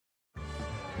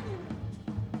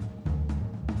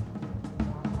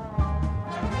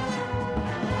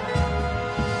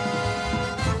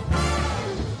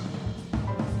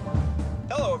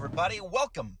everybody.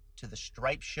 Welcome to the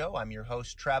Stripe Show. I'm your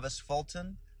host, Travis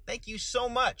Fulton. Thank you so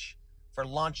much for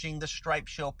launching the Stripe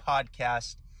Show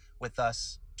podcast with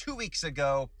us 2 weeks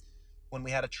ago when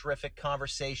we had a terrific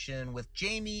conversation with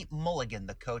Jamie Mulligan,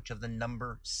 the coach of the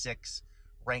number 6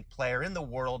 ranked player in the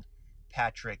world,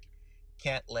 Patrick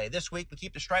Cantlay. This week, we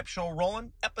keep the Stripe Show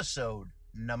rolling, episode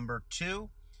number 2,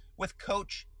 with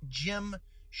Coach Jim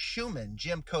Schuman.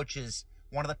 Jim coaches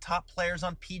one of the top players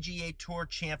on PGA Tour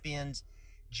champions,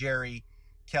 Jerry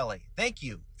Kelly. Thank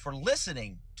you for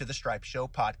listening to the Stripe Show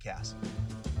podcast.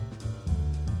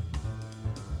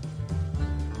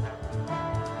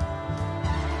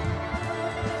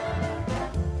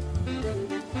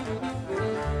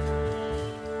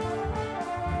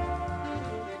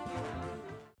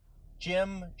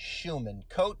 Jim Schuman,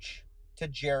 coach to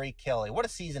Jerry Kelly. What a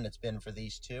season it's been for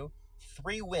these two.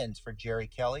 3 wins for Jerry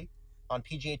Kelly on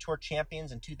PGA Tour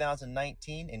champions in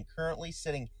 2019 and currently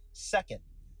sitting second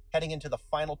heading into the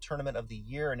final tournament of the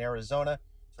year in Arizona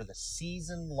for the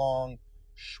season-long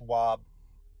Schwab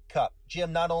Cup.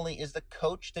 Jim not only is the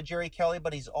coach to Jerry Kelly,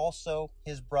 but he's also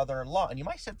his brother-in-law. And you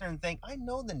might sit there and think, I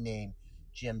know the name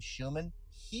Jim Schuman.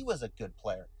 He was a good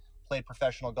player. Played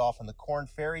professional golf on the Korn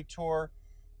Ferry Tour,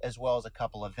 as well as a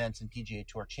couple events in PGA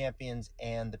Tour Champions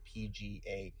and the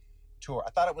PGA Tour. I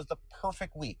thought it was the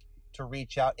perfect week to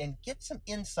reach out and get some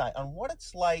insight on what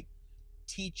it's like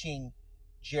teaching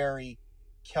Jerry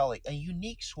Kelly. A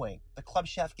unique swing. The club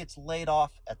shaft gets laid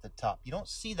off at the top. You don't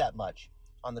see that much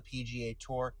on the PGA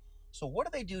Tour. So what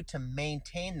do they do to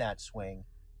maintain that swing?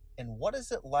 And what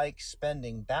is it like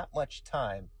spending that much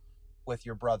time with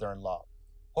your brother-in-law?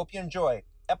 Hope you enjoy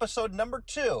episode number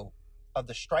 2 of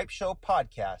the Stripe Show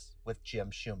podcast with Jim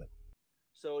Schuman.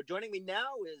 So joining me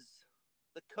now is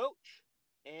the coach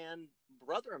and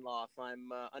brother-in-law, if I'm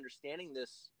understanding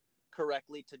this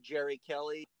correctly, to Jerry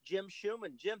Kelly, Jim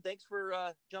Schuman. Jim, thanks for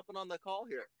jumping on the call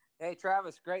here. Hey,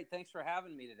 Travis, great. Thanks for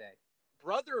having me today.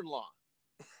 Brother-in-law.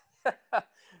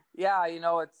 Yeah, it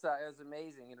was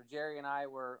amazing. Jerry and I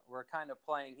were kind of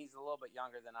playing. He's a little bit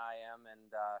younger than I am,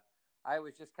 and I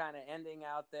was just kind of ending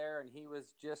out there, and he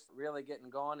was just really getting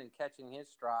going and catching his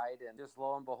stride. And just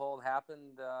lo and behold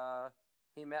happened,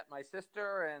 he met my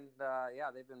sister, and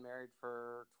they've been married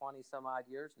for 20 some odd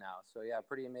years now. So yeah,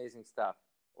 pretty amazing stuff.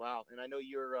 Wow. And I know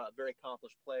you're a very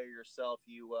accomplished player yourself.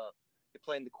 You're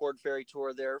playing the Korn Ferry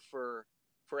Tour there for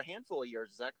a handful of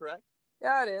years. Is that correct?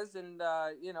 Yeah, it is. And,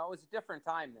 it was a different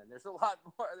time then. There's a lot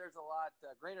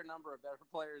greater number of better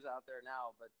players out there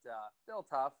now, but still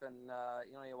tough. And,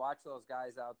 you watch those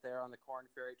guys out there on the Korn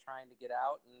Ferry trying to get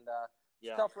out, and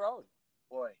it's a tough road.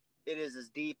 Boy, it is as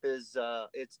deep as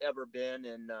it's ever been.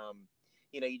 And,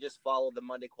 you just follow the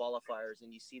Monday qualifiers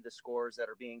and you see the scores that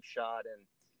are being shot. And,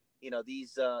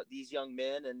 these young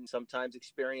men and sometimes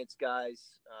experienced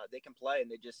guys, they can play, and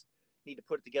they just need to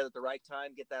put it together at the right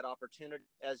time, get that opportunity.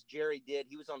 As Jerry did,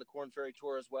 he was on the Korn Ferry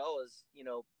Tour as well, as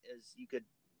you could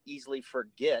easily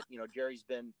forget. Jerry's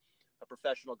been a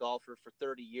professional golfer for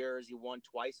 30 years. He won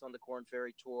twice on the Korn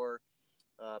Ferry Tour,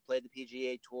 played the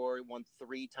PGA Tour, he won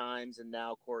 3 times, and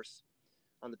now, of course,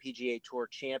 on the PGA Tour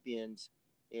champions,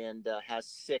 and has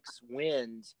 6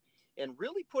 wins, and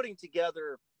really putting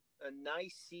together a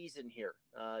nice season here.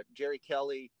 Jerry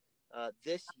Kelly,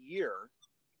 this year,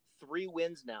 3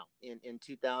 wins now in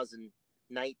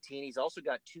 2019. He's also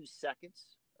got 2 seconds,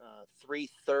 3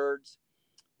 thirds,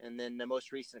 and then the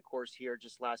most recent, of course, here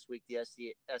just last week, the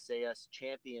SAS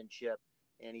Championship,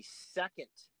 and he's second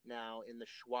now in the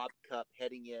Schwab Cup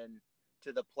heading in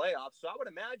to the playoffs. So I would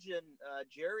imagine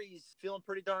Jerry's feeling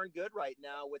pretty darn good right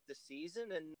now with the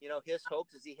season, and his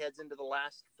hopes as he heads into the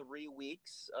last 3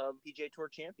 weeks of PGA Tour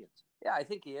champions. Yeah, I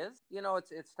think he is.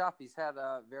 It's tough. He's had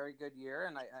a very good year,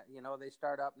 and they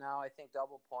start up now, I think,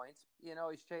 double points.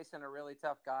 He's chasing a really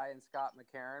tough guy in Scott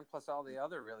McCarron, plus all the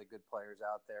other really good players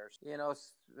out there.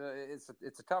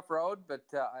 It's a tough road, but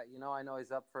I know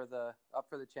he's up for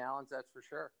the challenge. That's for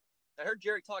sure. I heard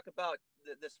Jerry talk about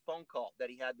this phone call that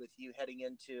he had with you heading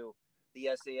into the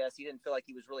SAS. He didn't feel like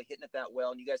he was really hitting it that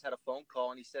well, and you guys had a phone call,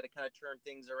 and he said it kind of turned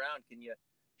things around. Can you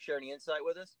share any insight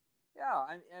with us? Yeah,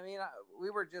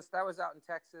 I was out in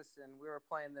Texas, and we were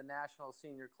playing the National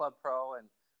Senior Club Pro, and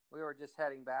we were just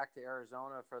heading back to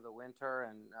Arizona for the winter,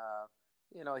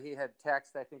 and he had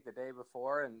texted, I think, the day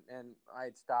before, and I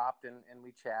had stopped, and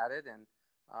we chatted, and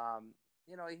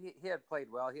he had played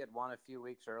well. He had won a few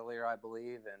weeks earlier, I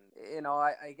believe. And,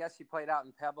 I guess he played out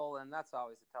in Pebble, and that's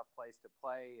always a tough place to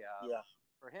play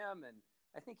for him. And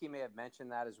I think he may have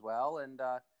mentioned that as well. And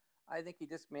I think he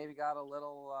just maybe got a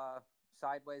little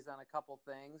sideways on a couple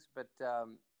things. But,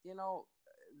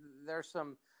 there's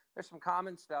some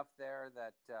common stuff there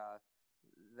that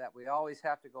that we always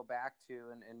have to go back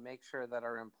to and make sure that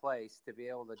are in place to be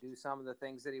able to do some of the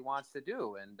things that he wants to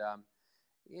do. And,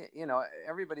 you know,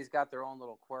 everybody's got their own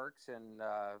little quirks, and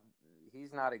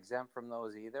he's not exempt from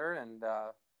those either. And,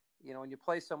 you know, when you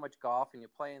play so much golf and you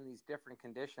play in these different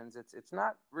conditions, it's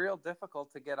not real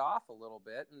difficult to get off a little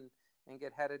bit and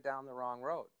get headed down the wrong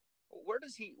road. Where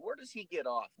does he get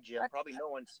off, Jim? Probably no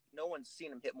one's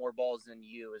seen him hit more balls than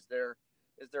you. Is there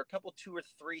a couple, two or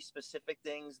three specific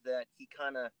things that he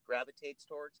kind of gravitates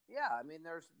towards? Yeah, I mean,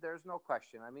 there's no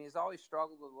question. I mean, he's always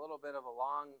struggled with a little bit of a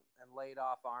long and laid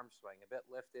off arm swing, a bit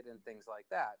lifted and things like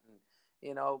that. And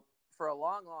you know, for a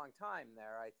long, long time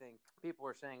there, I think people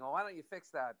were saying, "Well, why don't you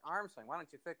fix that arm swing? Why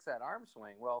don't you fix that arm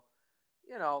swing?" Well,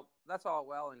 you know, that's all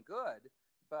well and good,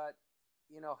 but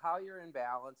you know how you're in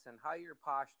balance and how your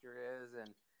posture is,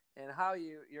 and how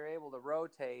you're able to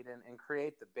rotate and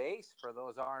create the base for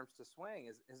those arms to swing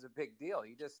is a big deal.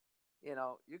 You just, you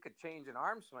know, you could change an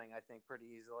arm swing, I think, pretty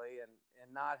easily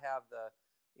and not have the,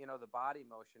 you know, the body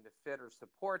motion to fit or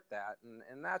support that.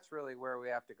 And that's really where we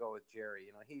have to go with Jerry.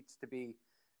 You know, he needs to be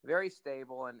very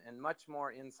stable and much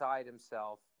more inside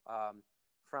himself,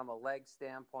 from a leg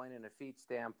standpoint and a feet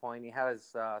standpoint. He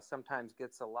has sometimes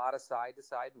gets a lot of side to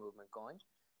side movement going.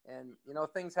 And, you know,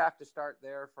 things have to start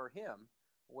there for him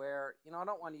where, you know, I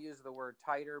don't want to use the word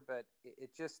tighter, but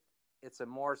it's a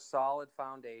more solid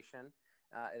foundation.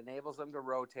 It enables him to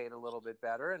rotate a little bit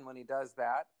better. And when he does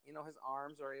that, you know, his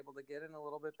arms are able to get in a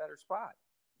little bit better spot.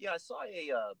 Yeah, I saw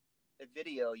a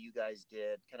video you guys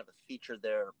did, kind of a feature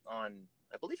there on,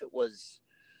 I believe it was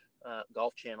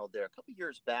Golf Channel there a couple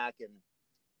years back, and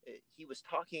he was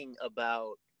talking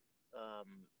about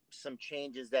some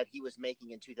changes that he was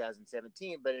making in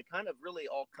 2017, but it kind of really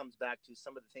all comes back to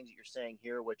some of the things that you're saying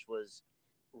here, which was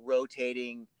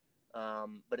rotating.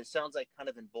 But it sounds like kind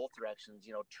of in both directions,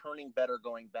 you know, turning better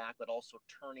going back, but also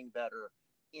turning better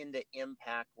into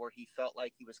impact where he felt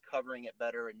like he was covering it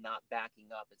better and not backing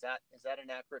up. Is that an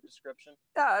accurate description?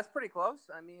 Yeah, that's pretty close.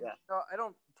 I mean, Yeah. you know, I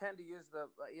don't tend to use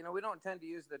we don't tend to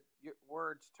use the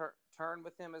words turn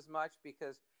with him as much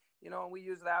because, you know, when we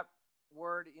use that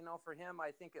word, you know, for him,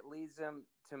 I think it leads him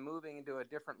to moving into a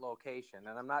different location.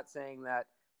 And I'm not saying that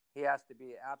he has to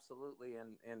be absolutely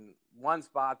in one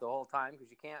spot the whole time,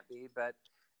 because you can't be. But,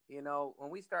 you know, when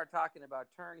we start talking about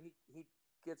turn, he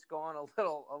gets going a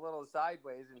little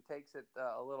sideways and takes it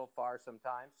a little far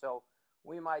sometimes. So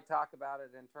we might talk about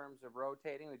it in terms of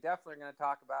rotating. We definitely are going to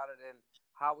talk about it in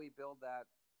how we build that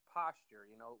posture,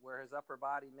 you know, where his upper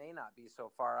body may not be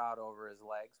so far out over his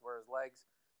legs, where his legs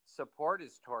support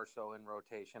his torso in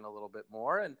rotation a little bit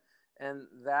more. And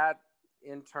that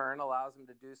in turn allows him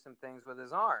to do some things with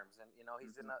his arms. And, you know,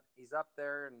 he's up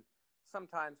there and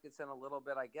sometimes gets in a little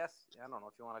bit, I guess, I don't know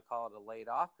if you want to call it a laid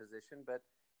off position, but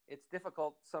it's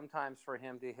difficult sometimes for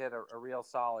him to hit a real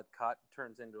solid cut,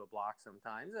 turns into a block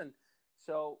sometimes. And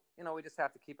so, you know, we just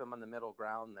have to keep him on the middle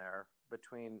ground there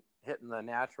between hitting the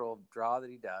natural draw that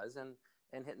he does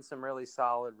and hitting some really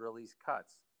solid release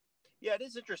cuts. Yeah, it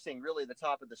is interesting, really, the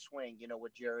top of the swing, you know,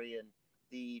 with Jerry and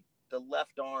the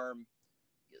left arm,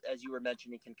 as you were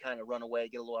mentioning, can kind of run away,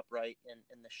 get a little upright,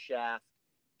 and the shaft,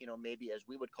 you know, maybe as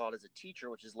we would call it as a teacher,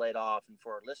 which is laid off, and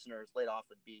for our listeners, laid off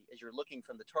would be as you're looking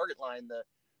from the target line, the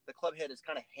club head is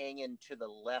kind of hanging to the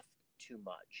left too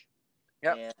much.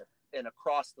 Yep. And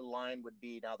across the line would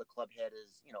be now the club head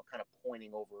is, you know, kind of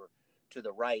pointing over to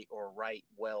the right or right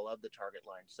well of the target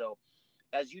line. So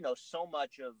as you know, so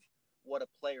much of what a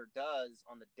player does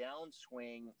on the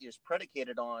downswing is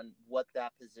predicated on what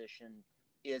that position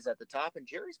is at the top. And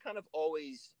Jerry's kind of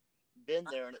always been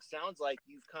there. And it sounds like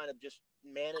you've kind of just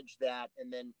managed that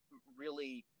and then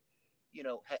really, you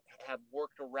know, have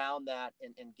worked around that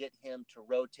and get him to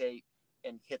rotate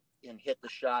and hit the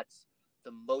shots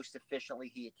the most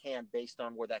efficiently he can based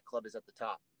on where that club is at the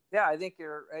top. Yeah, I think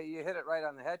you hit it right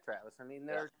on the head, Travis. I mean,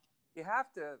 you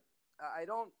have to.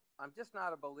 I'm just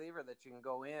not a believer that you can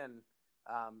go in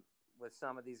with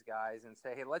some of these guys and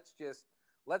say, hey,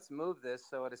 let's move this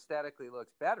so it aesthetically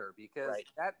looks better, because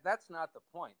that's not the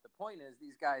point. The point is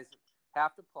these guys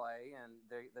have to play and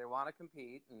they want to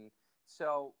compete. And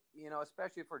so, you know,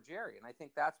 especially for Jerry, and I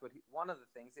think that's one of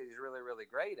the things that he's really, really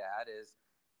great at is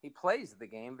he plays the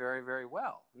game very, very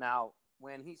well. Now,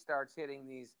 when he starts hitting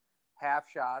these half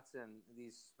shots and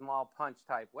these small punch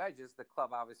type wedges, the club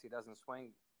obviously doesn't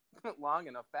swing long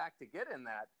enough back to get in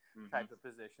that type of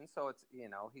position. So it's, you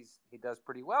know, he does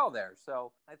pretty well there.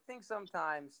 So I think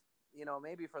sometimes, you know,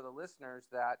 maybe for the listeners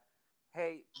that,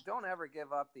 hey, don't ever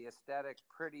give up the aesthetic,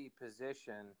 pretty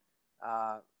position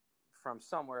from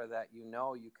somewhere that you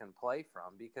know you can play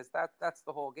from, because that's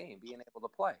the whole game, being able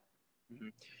to play.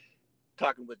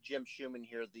 Talking with Jim Schuman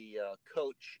here, the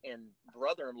coach and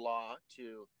brother-in-law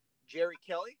to Jerry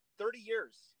Kelly. 30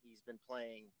 years he's been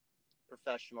playing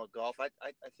professional golf. I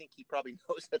think he probably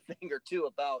knows a thing or two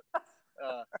about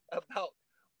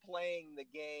playing the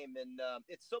game, and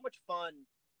it's so much fun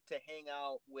to hang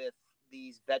out with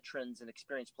these veterans and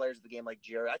experienced players of the game like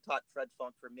Jerry. I taught Fred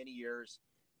Funk for many years,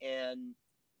 and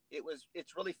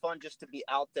it's really fun just to be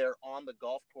out there on the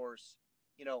golf course,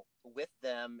 with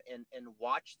them and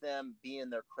watch them be in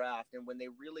their craft. And when they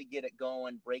really get it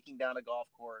going, breaking down a golf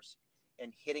course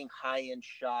and hitting high end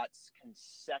shots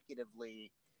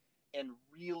consecutively and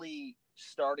really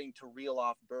starting to reel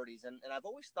off birdies. And I've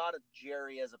always thought of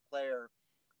Jerry as a player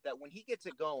that when he gets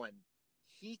it going,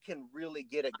 he can really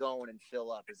get it going and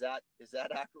fill up. Is that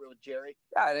accurate with Jerry?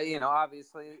 Yeah,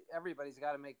 obviously everybody's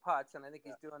got to make putts, and I think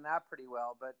he's doing that pretty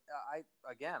well. But I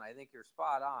think you're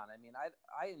spot on. I mean,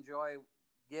 I enjoy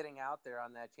getting out there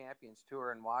on that Champions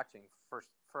Tour and watching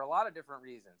for a lot of different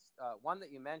reasons. One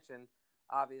that you mentioned,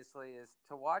 obviously, is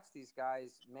to watch these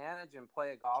guys manage and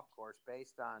play a golf course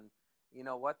based on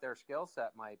what their skill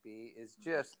set might be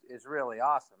is really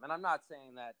awesome. And I'm not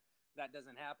saying that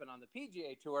doesn't happen on the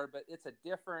PGA Tour, but it's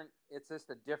just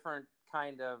a different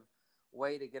kind of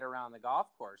way to get around the golf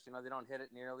course. They don't hit it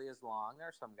nearly as long. There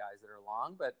are some guys that are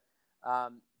long, but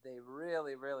they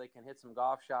really, really can hit some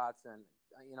golf shots. And,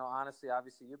 honestly,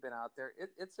 obviously you've been out there.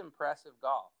 It's impressive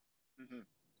golf. Mm-hmm.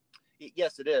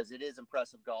 Yes, it is. It is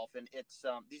impressive golf. And it's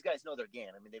these guys know their game.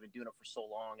 I mean, they've been doing it for so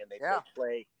long, and they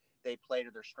play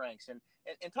to their strengths. And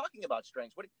talking about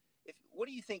strengths, what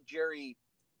do you think Jerry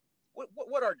 –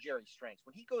 what are Jerry's strengths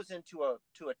when he goes into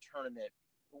a tournament?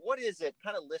 What is it?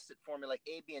 Kind of list it for me, like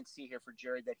A, B, and C here for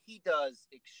Jerry that he does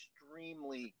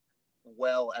extremely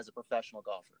well as a professional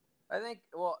golfer. I think,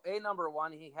 well, number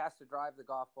one, he has to drive the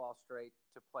golf ball straight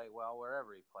to play well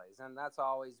wherever he plays, and that's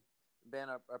always been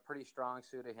a pretty strong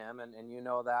suit of him, and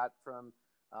that from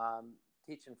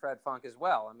teaching Fred Funk as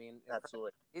well. I mean,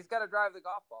 absolutely, he's got to drive the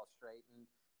golf ball straight, and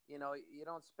you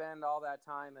don't spend all that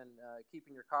time and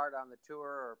keeping your card on the tour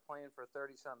or playing for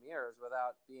 30-some years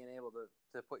without being able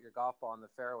to put your golf ball in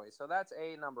the fairway. So that's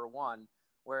number one,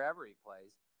 wherever he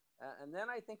plays. And then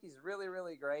I think he's really,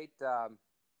 really great.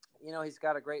 He's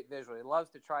got a great visual. He loves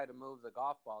to try to move the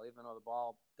golf ball, even though the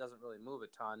ball doesn't really move a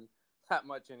ton that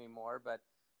much anymore. But,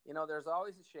 there's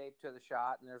always a shape to the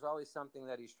shot, and there's always something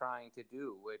that he's trying to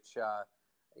do, which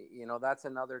that's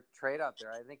another trait out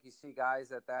there. I think you see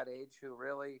guys at that age who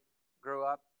really grew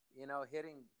up,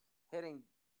 hitting,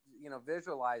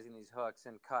 visualizing these hooks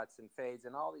and cuts and fades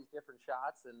and all these different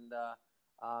shots. And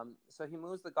so he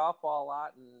moves the golf ball a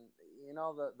lot. And,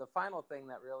 the final thing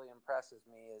that really impresses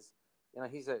me is,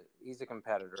 he's a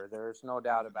competitor. There's no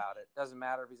doubt about it. Doesn't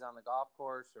matter if he's on the golf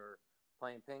course or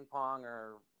playing ping pong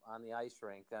or on the ice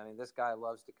rink. I mean, this guy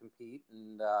loves to compete,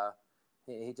 and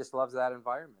he just loves that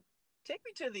environment. Take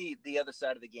me to the other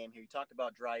side of the game here. You talked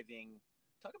about driving.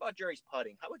 Talk about Jerry's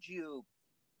putting. How would you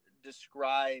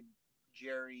describe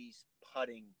Jerry's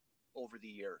putting over the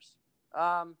years?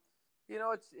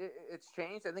 It's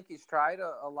changed. I think he's tried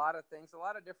a lot of things, a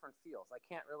lot of different feels. I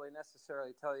can't really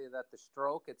necessarily tell you that the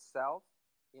stroke itself,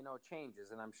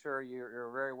 changes, and I'm sure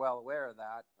you're very well aware of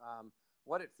that.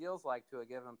 What it feels like to a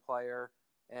given player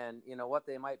and, what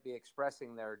they might be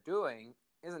expressing they're doing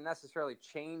isn't necessarily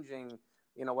changing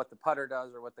what the putter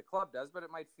does or what the club does, but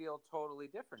it might feel totally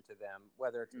different to them,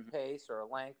 whether it's a pace or a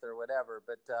length or whatever.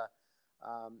 But,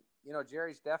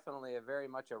 Jerry's definitely very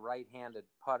much a right-handed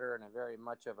putter and a very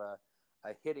much of a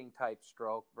hitting type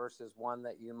stroke versus one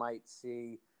that you might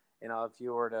see, if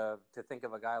you were to think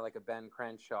of a guy like a Ben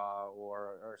Crenshaw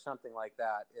or something like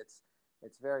that.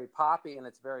 It's very poppy and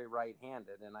it's very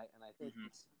right-handed. And I think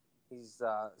he's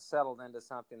settled into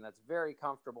something that's very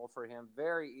comfortable for him,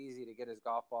 very easy to get his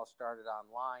golf ball started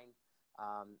online.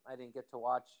 I didn't get to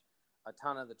watch a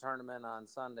ton of the tournament on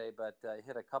Sunday, but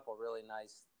hit a couple really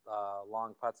nice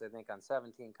long putts. I think on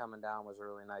 17 coming down was a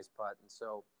really nice putt. And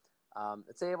so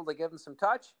it's able to give him some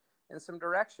touch and some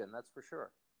direction, that's for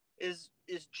sure. Is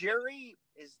Jerry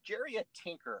a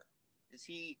tinker? Is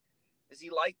he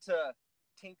like to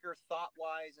tinker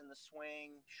thought-wise in the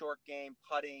swing, short game,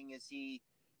 putting? Is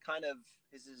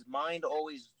his mind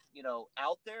always,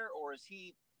 out there, or is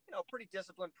he, pretty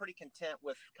disciplined, pretty content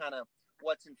with kind of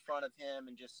what's in front of him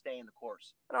and just staying the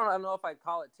course? I don't know if I'd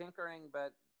call it tinkering,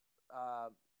 but,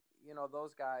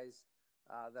 those guys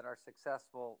that are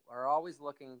successful are always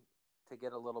looking to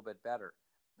get a little bit better.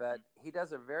 But he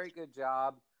does a very good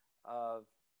job of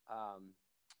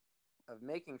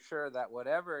making sure that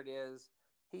whatever it is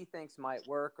he thinks might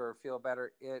work or feel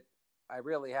better, I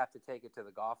really have to take it to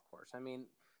the golf course. I mean,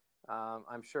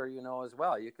 I'm sure you know as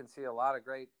well. You can see a lot of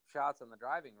great shots on the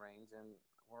driving range, and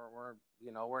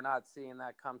we're not seeing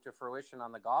that come to fruition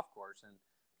on the golf course, and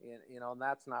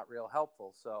that's not real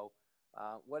helpful. So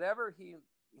whatever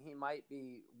he might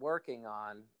be working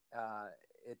on,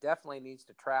 it definitely needs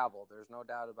to travel. There's no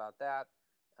doubt about that.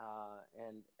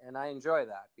 And I enjoy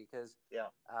that because,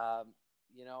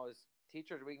 as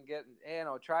teachers, we can get,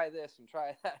 try this and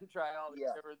try that and try all these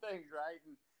different things, right?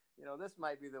 And, this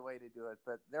might be the way to do it,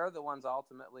 but they're the ones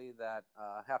ultimately that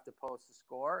have to post a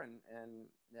score and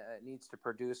it needs to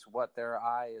produce what their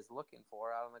eye is looking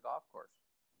for out on the golf course.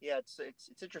 Yeah, it's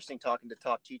interesting talking to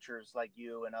top teachers like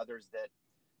you and others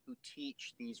who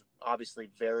teach these obviously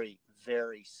very,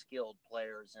 very skilled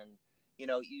players. And,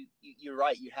 you're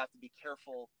right. You have to be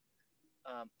careful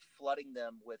flooding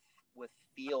them with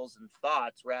feels and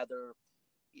thoughts, rather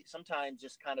sometimes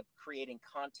just kind of creating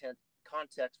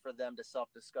context for them to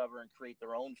self-discover and create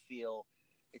their own feel.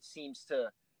 It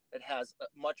has a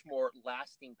much more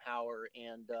lasting power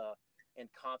and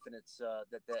confidence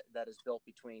that is built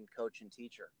between coach and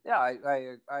teacher. Yeah,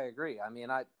 I agree. I mean,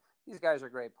 these guys are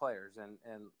great players,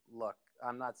 and look,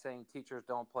 I'm not saying teachers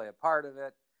don't play a part of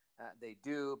it. They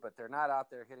do, but they're not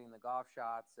out there hitting the golf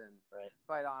shots. And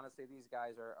quite honestly, these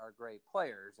guys are great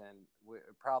players, and we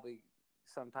probably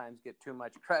sometimes get too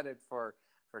much credit for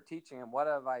teaching them. What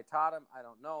have I taught them? I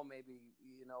don't know. Maybe,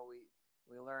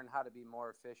 we learn how to be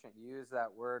more efficient. Use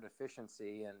that word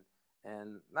efficiency,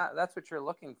 and that's what you're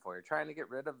looking for. You're trying to get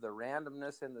rid of the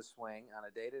randomness in the swing on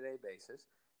a day-to-day basis,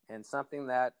 and something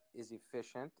that is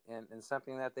efficient and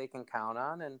something that they can count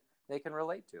on and they can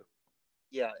relate to.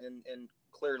 Yeah, and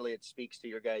clearly it speaks to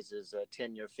your guys'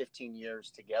 tenure, 15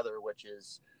 years together, which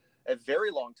is a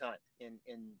very long time in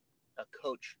a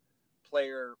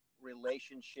coach-player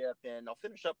relationship. And I'll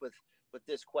finish up with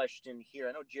this question here.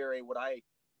 I know Jerry, what I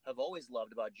have always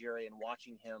loved about Jerry and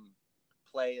watching him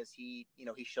play is he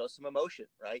shows some emotion,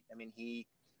 right? I mean, he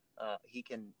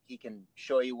can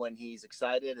show you when he's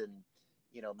excited and,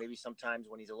 maybe sometimes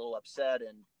when he's a little upset.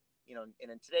 And,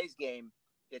 and in today's game,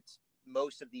 it's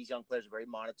most of these young players are very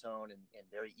monotone and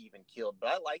very even keeled, but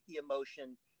I like the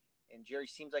emotion, and Jerry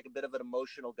seems like a bit of an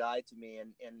emotional guy to me.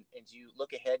 And as you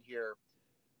look ahead here,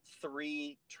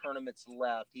 3 tournaments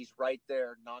left, he's right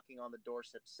there knocking on the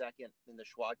doorstep, second in the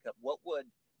Schwab Cup. What would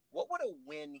a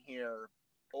win here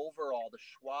overall, the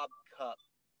Schwab Cup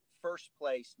first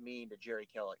place, mean to Jerry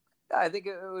Kelly? Yeah, I think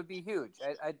it would be huge.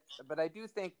 But I do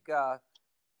think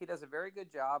he does a very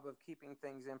good job of keeping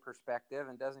things in perspective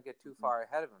and doesn't get too far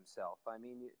ahead of himself. I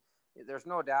mean, there's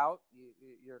no doubt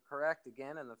you're correct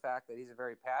again in the fact that he's a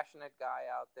very passionate guy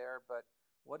out there. But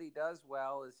what he does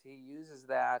well is he uses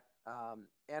that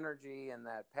energy and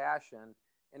that passion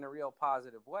in a real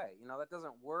positive way. That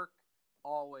doesn't work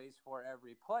always for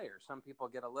every player. Some people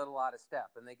get a little out of step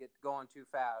and they get going too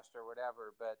fast or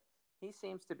whatever. But he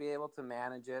seems to be able to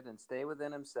manage it and stay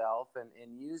within himself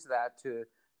and use that to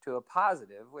a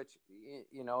positive, which,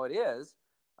 it is.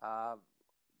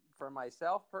 For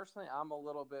myself personally, I'm a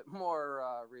little bit more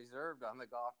reserved on the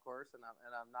golf course, and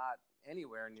I'm not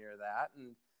anywhere near that.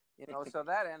 And, so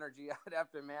that energy I'd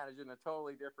have to manage in a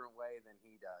totally different way than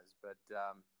he does. But,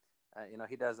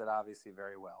 he does it obviously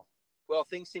very well. Well,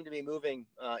 things seem to be moving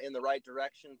in the right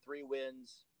direction. 3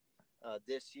 wins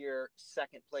this year,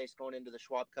 second place going into the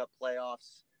Schwab Cup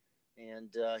playoffs.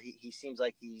 And he seems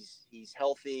like he's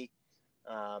healthy.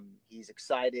 He's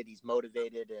excited, he's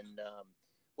motivated, and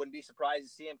wouldn't be surprised to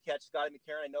see him catch Scotty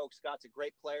McCarron. I know Scott's a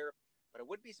great player, but I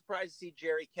wouldn't be surprised to see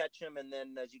Jerry catch him. And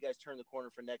then as you guys turn the corner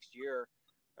for next year,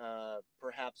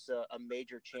 perhaps a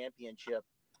major championship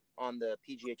on the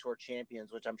PGA Tour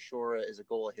Champions, which I'm sure is a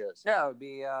goal of his. Yeah,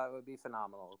 it would be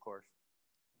phenomenal, of course.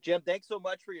 Jim, thanks so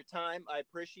much for your time. I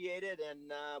appreciate it,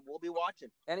 and we'll be watching.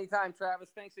 Anytime, Travis.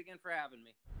 Thanks again for having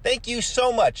me. Thank you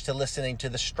so much to listening to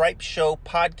the Stripe Show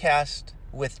podcast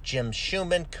with Jim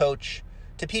Schuman, coach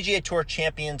to PGA Tour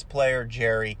Champions player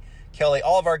Jerry Kelly.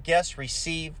 All of our guests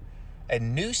receive a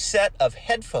new set of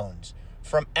headphones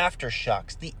from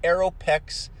Aftershocks, the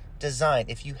Aeropex design.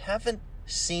 If you haven't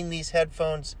seen these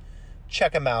headphones,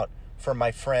 check them out from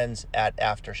my friends at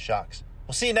Aftershocks.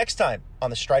 We'll see you next time on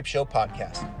the Stripe Show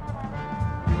podcast.